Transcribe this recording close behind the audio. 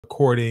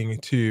according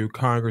to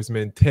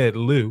Congressman Ted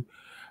Lieu,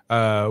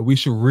 we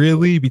should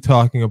really be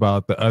talking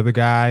about the other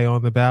guy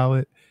on the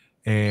ballot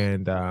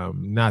and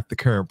not the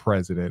current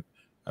president,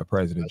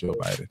 President Joe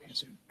Biden.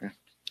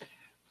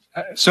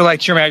 So like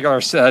Chairman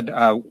Aguilar said,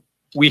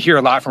 we hear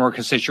a lot from our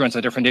constituents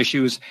on different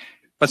issues,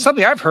 but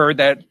something I've heard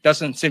that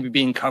doesn't seem to be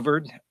being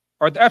covered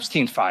are the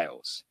Epstein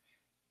files.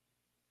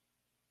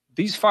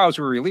 These files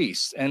were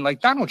released, and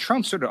like Donald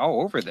Trump sort of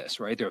all over this,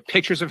 right? There are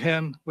pictures of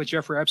him with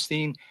Jeffrey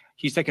Epstein.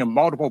 He's taken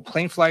multiple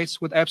plane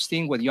flights with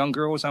Epstein with young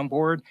girls on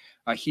board.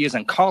 He is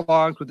on call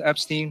logs with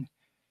Epstein.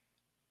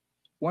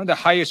 One of the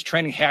highest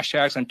trending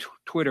hashtags on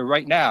Twitter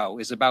right now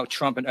is about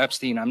Trump and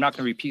Epstein. I'm not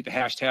going to repeat the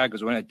hashtag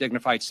because we're in a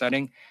dignified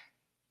setting.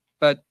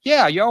 But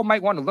yeah, y'all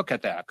might want to look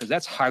at that because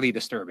that's highly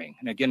disturbing.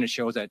 And again, it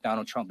shows that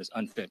Donald Trump is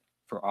unfit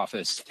for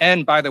office.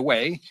 And by the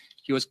way,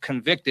 he was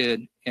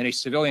convicted in a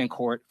civilian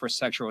court for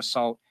sexual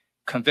assault,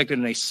 convicted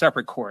in a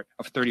separate court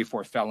of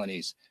 34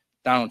 felonies.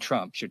 Donald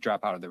Trump should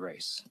drop out of the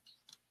race.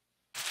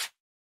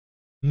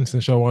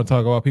 Since y'all want to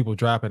talk about people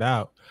dropping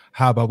out,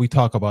 how about we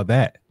talk about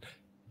that?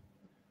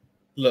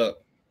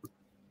 Look,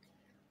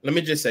 let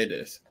me just say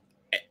this.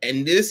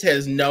 And this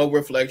has no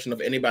reflection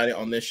of anybody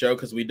on this show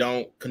because we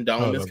don't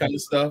condone this kind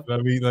of stuff.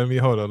 Let me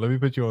hold on. Let me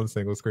put you on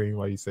single screen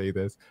while you say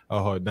this.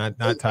 Oh, not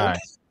Ty.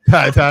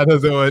 Ty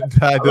does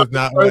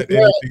not want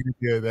anything to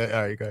do with that.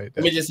 All right, go ahead.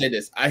 Let me just say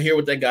this. I hear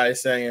what that guy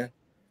is saying.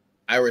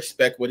 I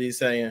respect what he's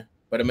saying,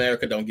 but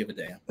America don't give a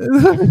damn.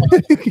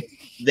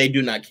 They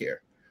do not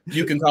care.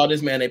 You can call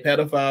this man a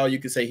pedophile. You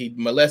can say he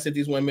molested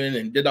these women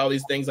and did all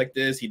these things like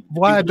this.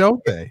 Why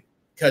don't they?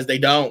 Because they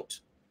don't.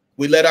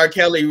 We let R.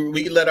 Kelly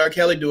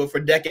do it for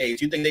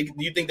decades. You think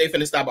they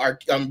finna stop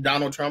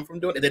Donald Trump from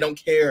doing it? They don't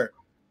care.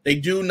 They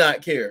do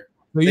not care.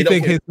 So you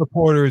think his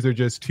supporters are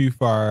just too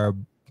far?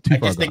 I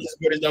just think his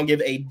supporters don't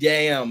give a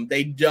damn.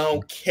 They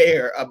don't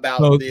care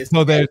about this.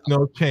 So there's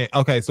no chance.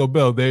 Okay, so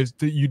Bill, do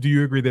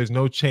you agree there's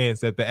no chance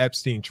that the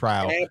Epstein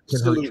trial can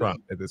hurt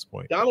Trump at this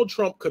point? Donald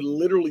Trump could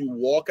literally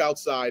walk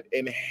outside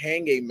and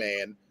hang a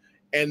man,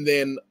 and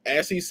then,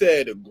 as he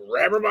said,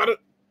 grab him by the.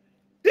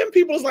 Them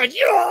people's like,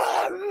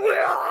 yeah,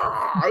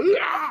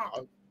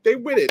 they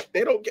with it.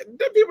 They don't get.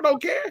 Them people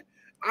don't care.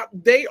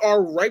 They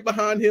are right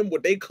behind him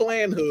with their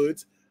clan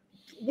hoods,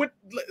 with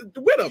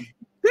him.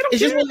 It's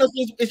just one of those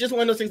things. It's just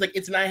one of those things. Like,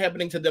 it's not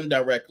happening to them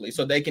directly,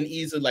 so they can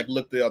easily like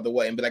look the other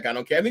way and be like, I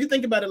don't care. I mean, you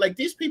think about it, like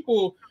these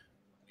people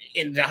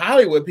in the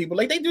Hollywood people,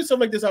 like they do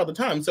stuff like this all the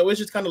time. So it's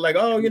just kind of like,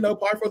 oh,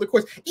 par for the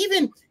course.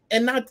 Even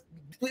and not.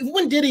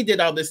 When Diddy did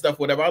all this stuff,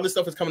 whatever, all this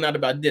stuff is coming out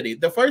about Diddy.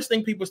 The first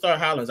thing people start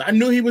hollering is, I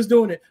knew he was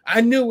doing it. I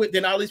knew it.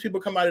 Then all these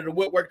people come out of the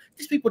woodwork.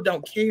 These people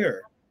don't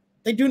care.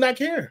 They do not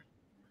care.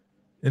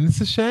 And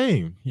it's a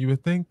shame. You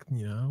would think,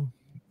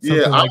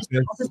 Yeah, like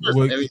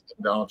anything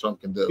Donald Trump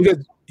can do.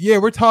 Because,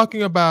 we're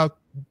talking about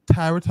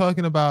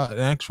an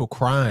actual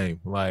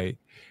crime, like,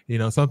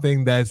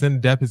 something that's in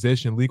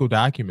deposition, legal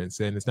documents,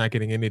 and it's not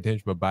getting any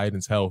attention, but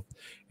Biden's health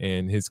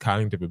and his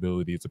cognitive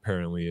abilities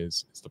apparently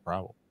is the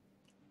problem.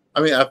 I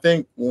mean, I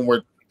think when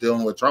we're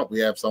dealing with Trump, we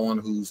have someone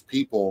whose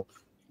people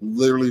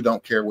literally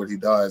don't care what he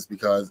does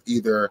because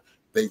either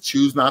they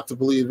choose not to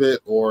believe it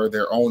or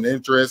their own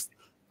interests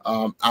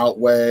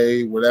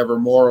outweigh whatever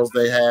morals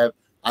they have.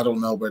 I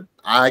don't know, but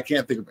I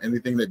can't think of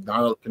anything that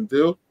Donald can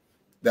do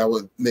that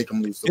would make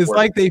him lose support. It's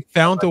like they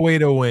found a way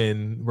to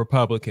win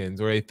Republicans,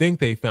 or they think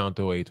they found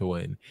a way to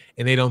win,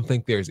 and they don't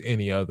think there's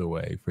any other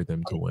way for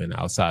them to win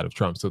outside of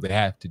Trump. So they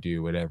have to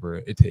do whatever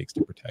it takes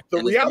to protect.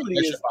 The reality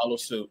is, follow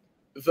suit.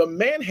 The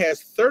man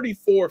has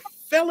 34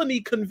 felony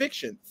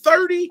convictions,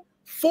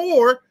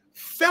 34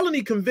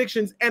 felony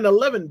convictions, and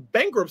 11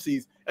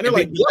 bankruptcies. And they're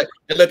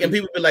and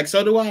people be like,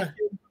 so do I.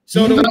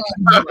 So do I.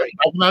 I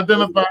can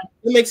identify.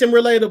 It makes him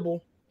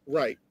relatable.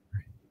 Right.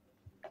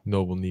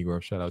 Noble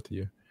Negro, shout out to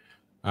you.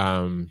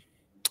 All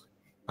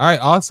right,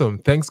 awesome.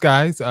 Thanks,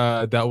 guys.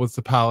 That was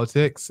the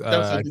politics.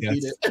 I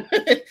guess.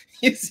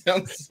 You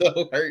sound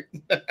so hurt.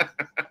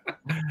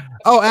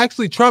 Oh,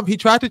 actually, Trump, he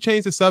tried to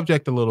change the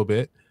subject a little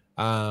bit.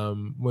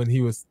 When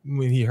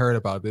he heard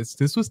about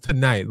this was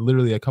tonight,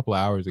 literally a couple of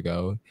hours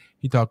ago.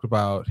 He talked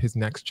about his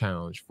next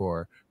challenge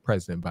for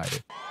President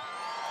Biden.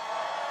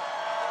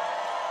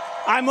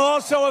 I'm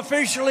also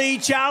officially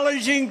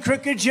challenging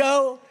Cricket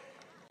Joe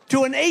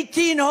to an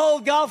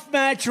 18-hole golf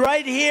match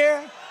right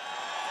here.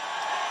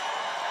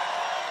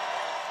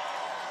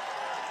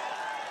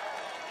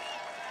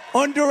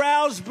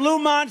 Underal's Blue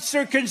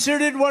Monster,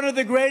 considered one of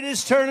the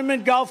greatest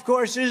tournament golf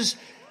courses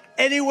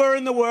anywhere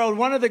in the world,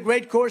 one of the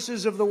great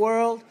courses of the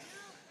world.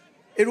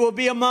 It will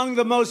be among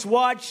the most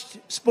watched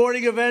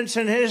sporting events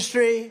in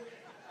history,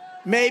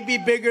 maybe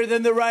bigger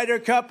than the Ryder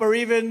Cup or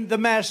even the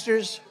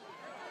Masters.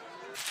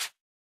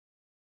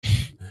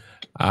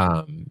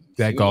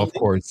 That golf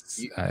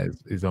course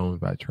is owned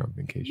by Trump,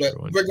 in case you're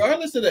wondering.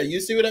 Regardless of that, you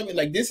see what I mean?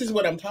 Like, this is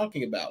what I'm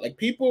talking about. Like,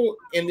 people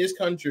in this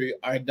country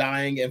are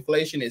dying.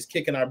 Inflation is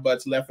kicking our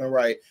butts left and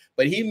right.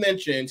 But he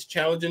mentions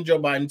challenging Joe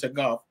Biden to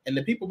golf, and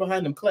the people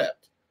behind him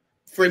clapped.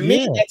 For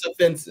me, that's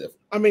offensive.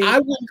 I mean, I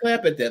wouldn't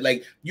clap at that.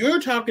 Like,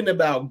 you're talking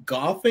about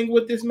golfing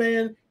with this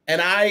man,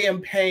 and I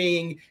am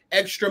paying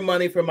extra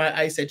money for my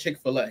ice at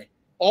Chick-fil-A.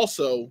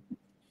 Also,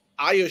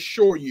 I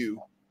assure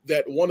you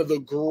that one of the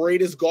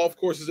greatest golf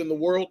courses in the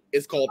world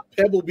is called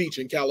Pebble Beach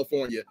in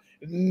California,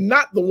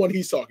 not the one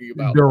he's talking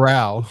about.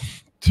 Doral.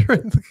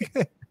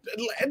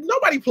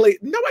 Nobody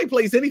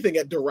plays anything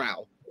at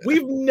Doral.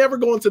 We've never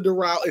gone to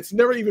Doral. It's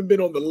never even been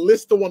on the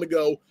list to want to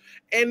go.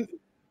 And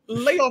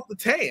lay off the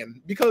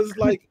tan, because,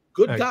 like,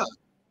 good God.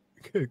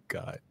 Good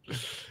God.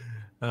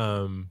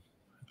 Doral.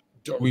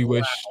 We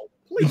wish.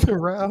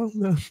 Doral?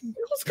 No.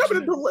 Who's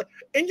coming to Doral?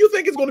 And you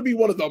think it's going to be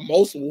one of the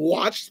most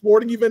watched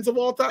sporting events of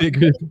all time?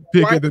 Bigger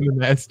than the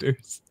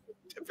Masters.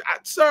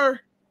 Sir.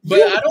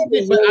 But I don't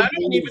even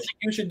think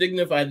you should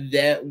dignify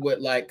that with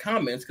like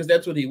comments, because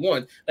that's what he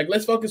wants. Like,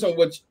 let's focus on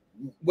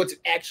what's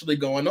actually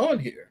going on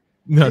here.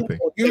 Nothing.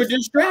 You're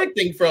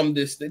distracting from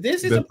this.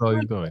 That's all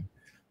he's doing.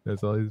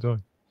 That's all he's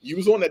doing. You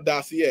was on that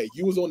dossier.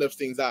 You was on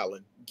Epstein's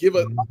island.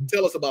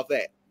 Tell us about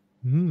that.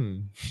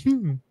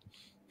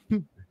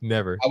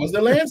 Never. How was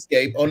the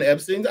landscape on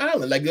Epstein's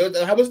island? Like,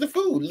 how was the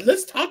food?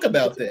 Let's talk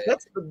about that.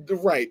 That's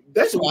right.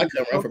 That's why I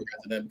couldn't run for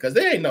president, because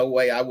there ain't no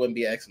way I wouldn't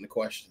be asking the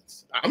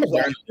questions. I'm a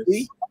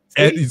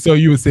journalist. So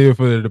you would say it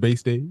for the debate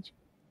stage?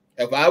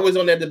 If I was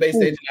on that debate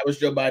stage and I was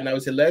Joe Biden, I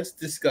would say, let's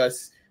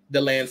discuss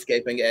the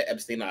landscaping at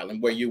Epstein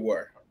Island, where you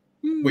were.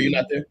 Were you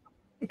not there?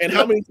 And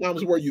how many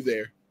times were you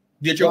there?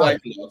 Did your wife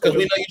know? Because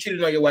we know you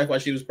cheated on your wife while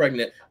she was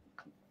pregnant.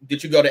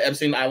 Did you go to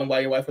Epstein Island while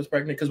your wife was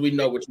pregnant? Because we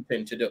know what you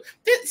tend to do.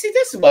 This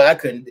is why I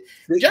couldn't.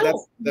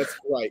 That's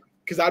right.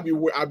 Because I'd be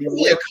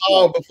a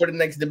call before the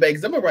next debate,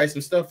 because I'm gonna write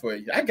some stuff for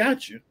you. I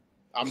got you.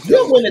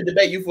 You'll win the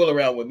debate. You fool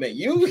around with me.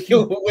 You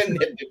win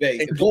the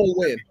debate. And go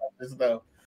win. So,